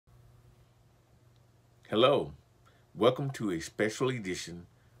Hello, welcome to a special edition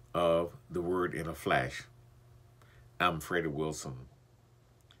of The Word in a Flash. I'm Freddie Wilson.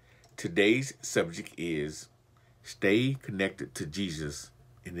 Today's subject is Stay Connected to Jesus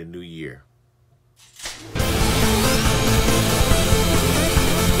in the New Year.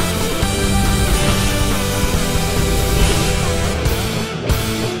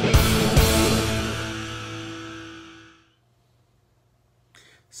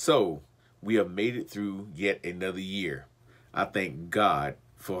 So, we have made it through yet another year. I thank God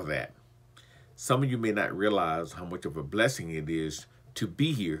for that. Some of you may not realize how much of a blessing it is to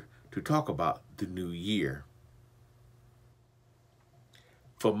be here to talk about the new year.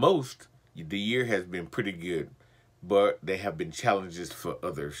 For most, the year has been pretty good, but there have been challenges for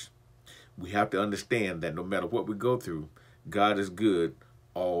others. We have to understand that no matter what we go through, God is good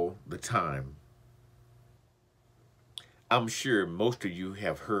all the time. I'm sure most of you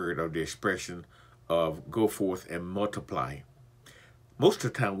have heard of the expression of go forth and multiply. Most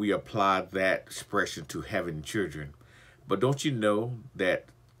of the time we apply that expression to having children. But don't you know that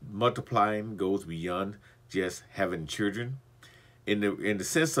multiplying goes beyond just having children? In the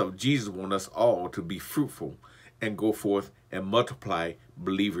sense of Jesus wants us all to be fruitful and go forth and multiply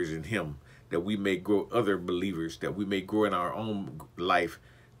believers in him, that we may grow other believers, that we may grow in our own life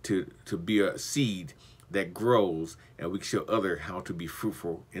to be a seed that grows, and we can show others how to be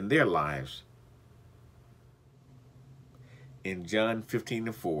fruitful in their lives. In John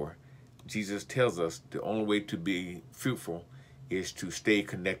 15:4, Jesus tells us the only way to be fruitful is to stay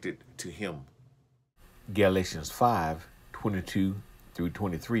connected to him. Galatians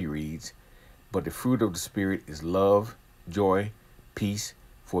 5:22-23 reads, "But the fruit of the Spirit is love, joy, peace,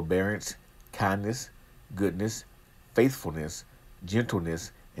 forbearance, kindness, goodness, faithfulness,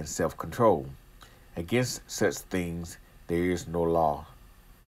 gentleness, and self-control. Against such things there is no law."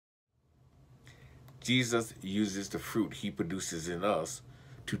 Jesus uses the fruit he produces in us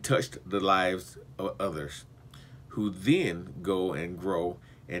to touch the lives of others, who then go and grow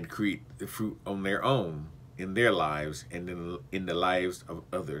and create the fruit on their own in their lives and in the lives of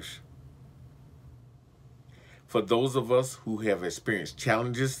others. For those of us who have experienced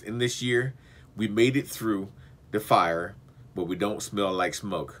challenges in this year, we made it through the fire, but we don't smell like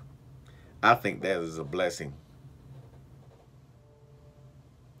smoke. I think that is a blessing.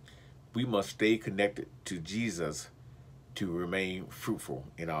 We must stay connected to Jesus to remain fruitful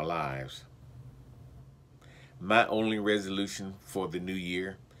in our lives. My only resolution for the new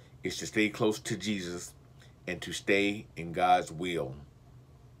year is to stay close to Jesus and to stay in God's will.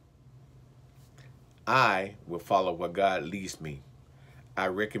 I will follow where God leads me. I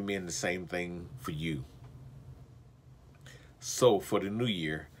recommend the same thing for you. So for the new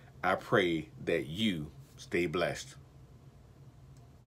year, I pray that you stay blessed.